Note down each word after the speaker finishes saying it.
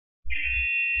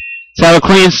have a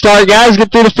clean start, guys.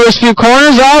 Get through the first few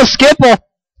corners. Oh, Skipple.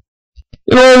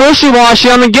 A little wishy-washy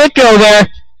on the get-go there.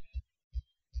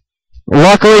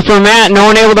 Luckily for Matt, no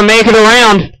one able to make it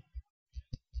around.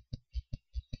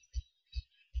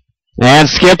 And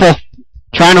Skipple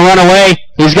trying to run away.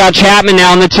 He's got Chapman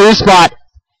now in the 2 spot.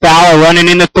 Fowler running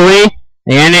in the 3.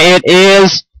 And it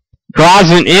is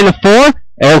Grosvenor in the 4.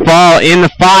 Eric Ball in the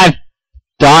 5.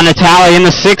 Don Natale in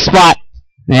the 6 spot.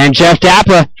 And Jeff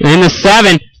Dappa in the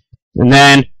 7. And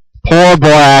then poor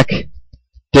Borak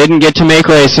didn't get to make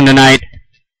racing tonight.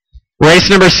 Race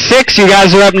number 6, you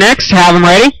guys are up next. Have them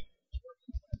ready.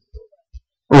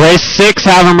 Race 6,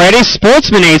 have them ready.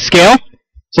 Sportsman 8 scale.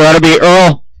 So that'll be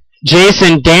Earl,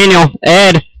 Jason, Daniel,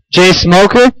 Ed, Jay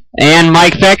Smoker, and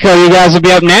Mike Fetko. You guys will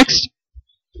be up next.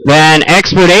 Then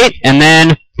Expert 8, and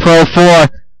then Pro 4.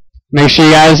 Make sure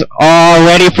you guys are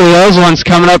ready for those ones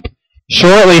coming up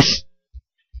shortly.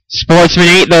 Sportsman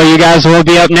 8, though, you guys will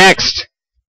be up next.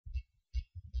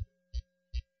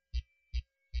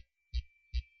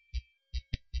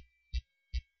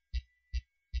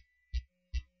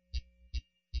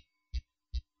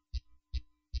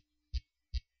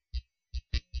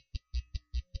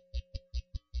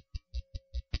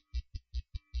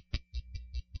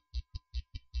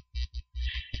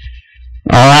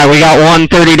 Alright, we got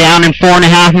 1:30 down and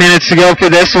 4.5 minutes to go for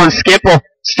this one. Skipple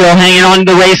still hanging on to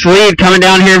the race lead, coming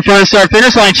down here in front of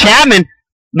start-finish line. Chapman,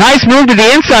 nice move to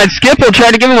the inside. Skipple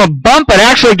tried to give him a bump, but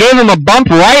actually gave him a bump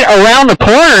right around the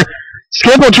corner.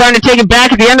 Skipple trying to take it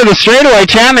back at the end of the straightaway.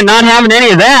 Chapman not having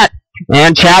any of that.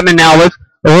 And Chapman now with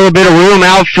a little bit of room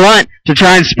out front to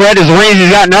try and spread his wings.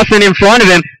 He's got nothing in front of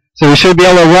him, so he should be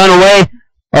able to run away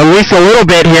at least a little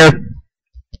bit here.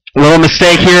 A little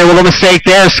mistake here, a little mistake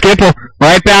there. Skipple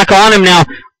right back on him now.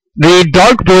 The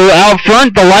dark blue out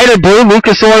front, the lighter blue,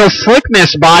 Lucas Oil Slick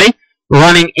Mist body,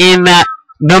 running in that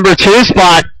number 2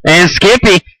 spot. And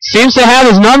Skippy seems to have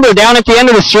his number down at the end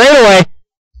of the straightaway.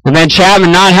 And then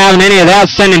Chapman not having any of that,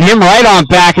 sending him right on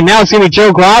back. And now it's going to be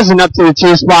Joe Grosvenor up to the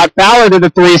 2 spot. Fowler to the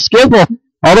 3. Skipple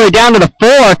all the way down to the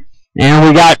 4. And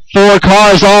we got 4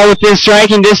 cars all within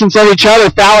striking distance of each other.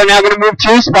 Fowler now going to move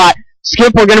 2 spot.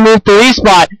 Skipper going to move 3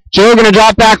 spot. Joe going to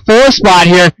drop back 4 spot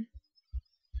here.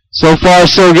 So far,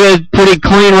 so good. Pretty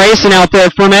clean racing out there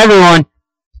from everyone.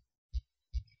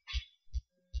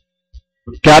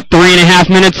 Got 3.5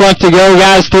 minutes left to go,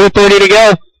 guys. 3:30 to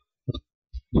go.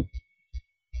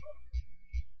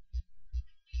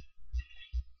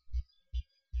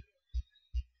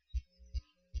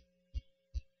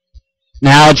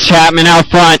 Now it's Chapman out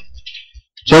front.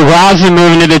 Joe Grosvenor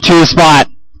moving to the 2 spot.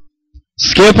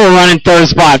 Skipper running 3rd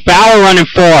spot. Fowler running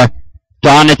 4.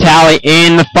 Don Natale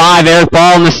in the 5. Eric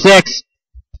Ball in the 6.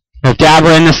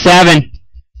 Dabber in the 7.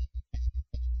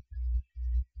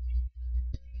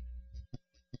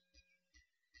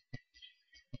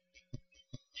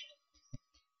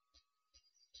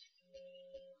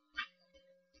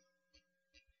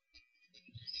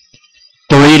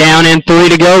 Three down and 3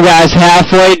 to go, guys.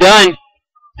 Halfway done.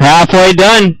 Halfway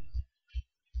done.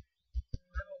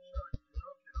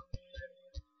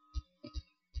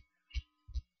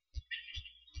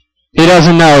 He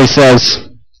doesn't know, he says.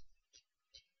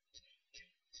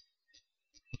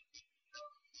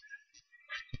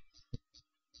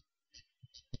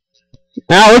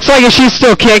 Now, it looks like she's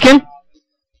still kicking.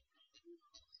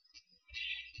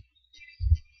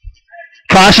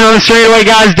 Caution on the straightaway,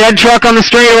 guys. Dead truck on the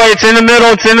straightaway. It's in the middle.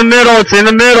 It's in the middle. It's in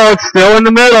the middle. It's still in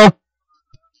the middle.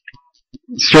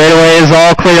 Straightaway is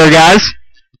all clear, guys.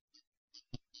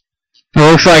 It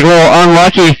looks like a little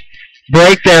unlucky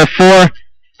break there for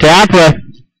Dappa.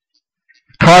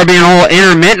 Car being a little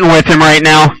intermittent with him right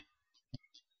now.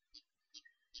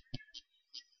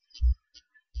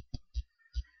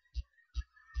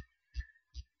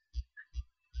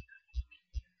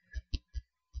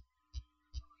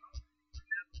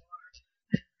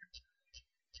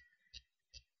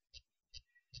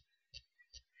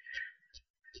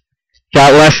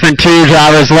 Got less than 2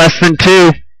 drivers, less than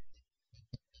 2.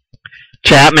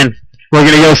 Chapman, we're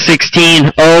going to go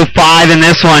 16:05 in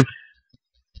this one.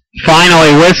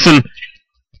 Finally, with some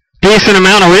decent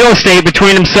amount of real estate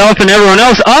between himself and everyone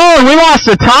else. Oh, and we lost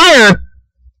a tire.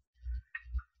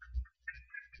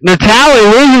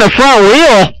 Natale losing the front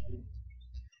wheel.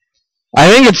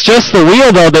 I think it's just the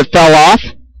wheel, though, that fell off.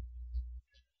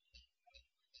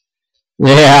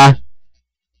 Yeah.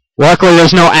 Luckily,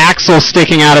 there's no axle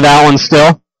sticking out of that one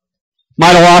still.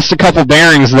 Might have lost a couple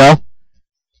bearings, though.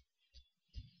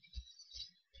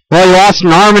 Well, you lost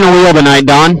an arm and a wheel tonight,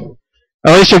 Don.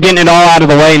 At least you're getting it all out of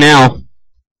the way now.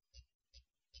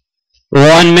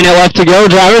 1 minute left to go,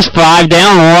 drivers. 5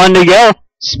 down, 1 to go.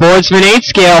 Sportsman 8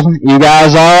 scale. You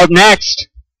guys are up next.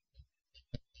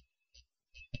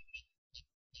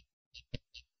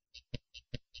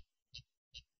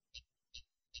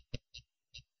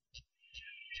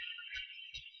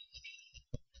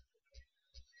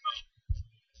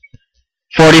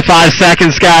 "45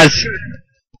 seconds, guys."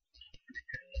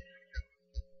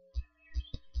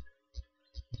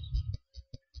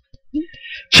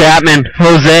 Chapman,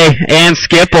 Jose, and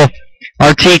Skipple.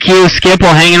 RTQ,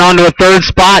 Skipple hanging on to a third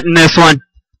spot in this one.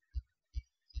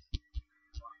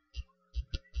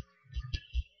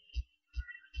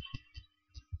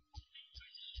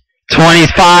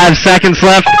 "25 seconds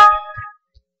left.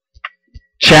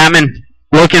 Chapman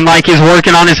looking like he's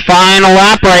working on his final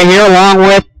lap right here, along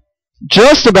with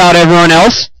just about everyone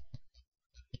else.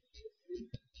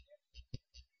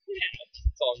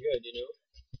 It's all good, you know.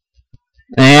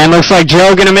 And looks like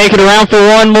Joe going to make it around for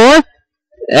one more.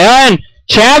 And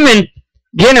Chapman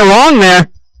getting it wrong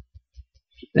there.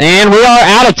 And we are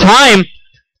out of time.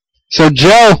 So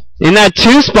Joe in that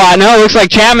 2 spot. No, it looks like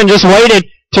Chapman just waited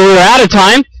till we were out of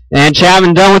time. And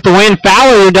Chapman done with the win.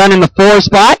 Fowler, you're done in the 4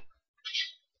 spot.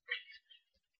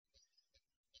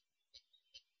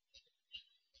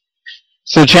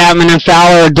 So Chapman and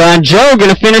Fowler are done. Joe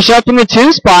going to finish up in the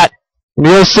 2 spot.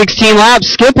 Neil 16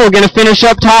 laps. Skipple going to finish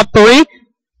up top 3.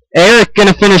 Eric going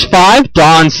to finish 5.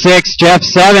 Don 6. Jeff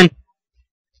 7.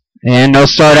 And no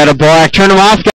start out of Black. Turn them off.